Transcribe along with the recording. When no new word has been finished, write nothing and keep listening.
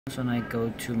When I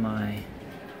go to my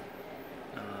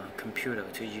computer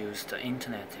to use the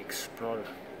Internet Explorer,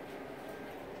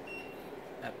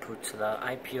 I put the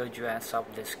IP address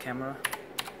of this camera.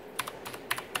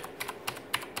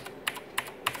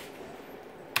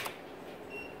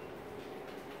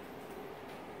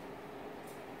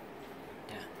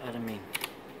 Yeah, admin.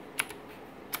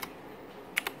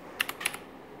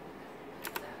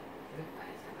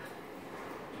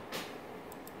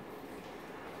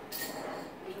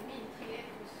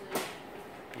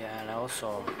 Yeah, and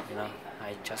also,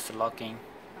 I just log in.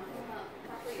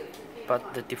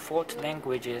 But the default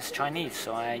language is Chinese,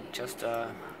 so I just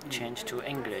change to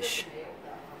English.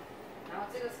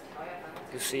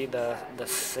 You see the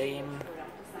same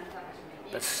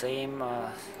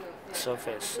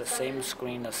surface, the same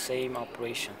screen, the same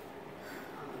operation.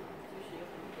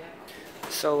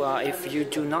 So if you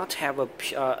do not have a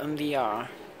NVR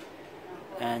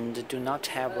and do not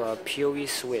have a POE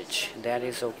switch, that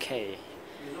is okay.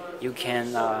 You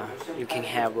can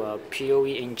have a POE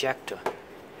injector,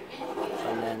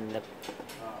 and then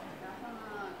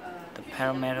the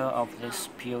parameter of this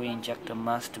POE injector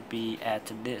must be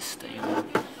at this,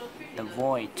 the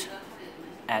void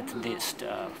at this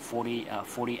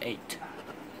 48,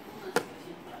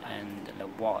 and the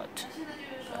watt,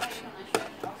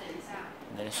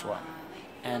 this one.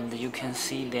 And you can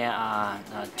see there are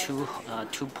two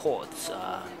ports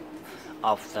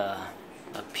of the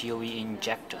POE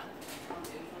injector.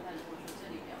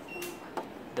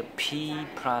 The P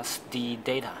plus D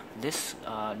data. This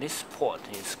port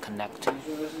is connected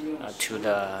to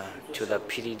the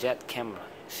PTZ camera.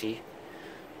 See,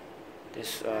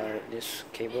 this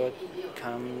cable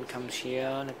comes here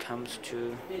and comes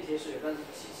to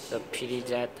the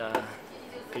PTZ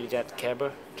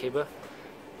cable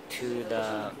to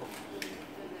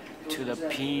the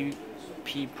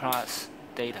P plus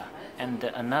data, and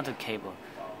another cable,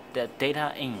 the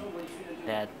data in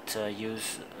that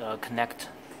connect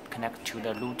to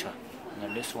the router.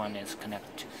 And this one is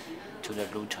connected to the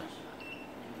router.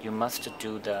 You must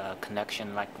do the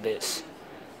connection like this.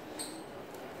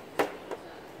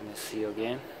 Let's see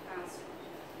again.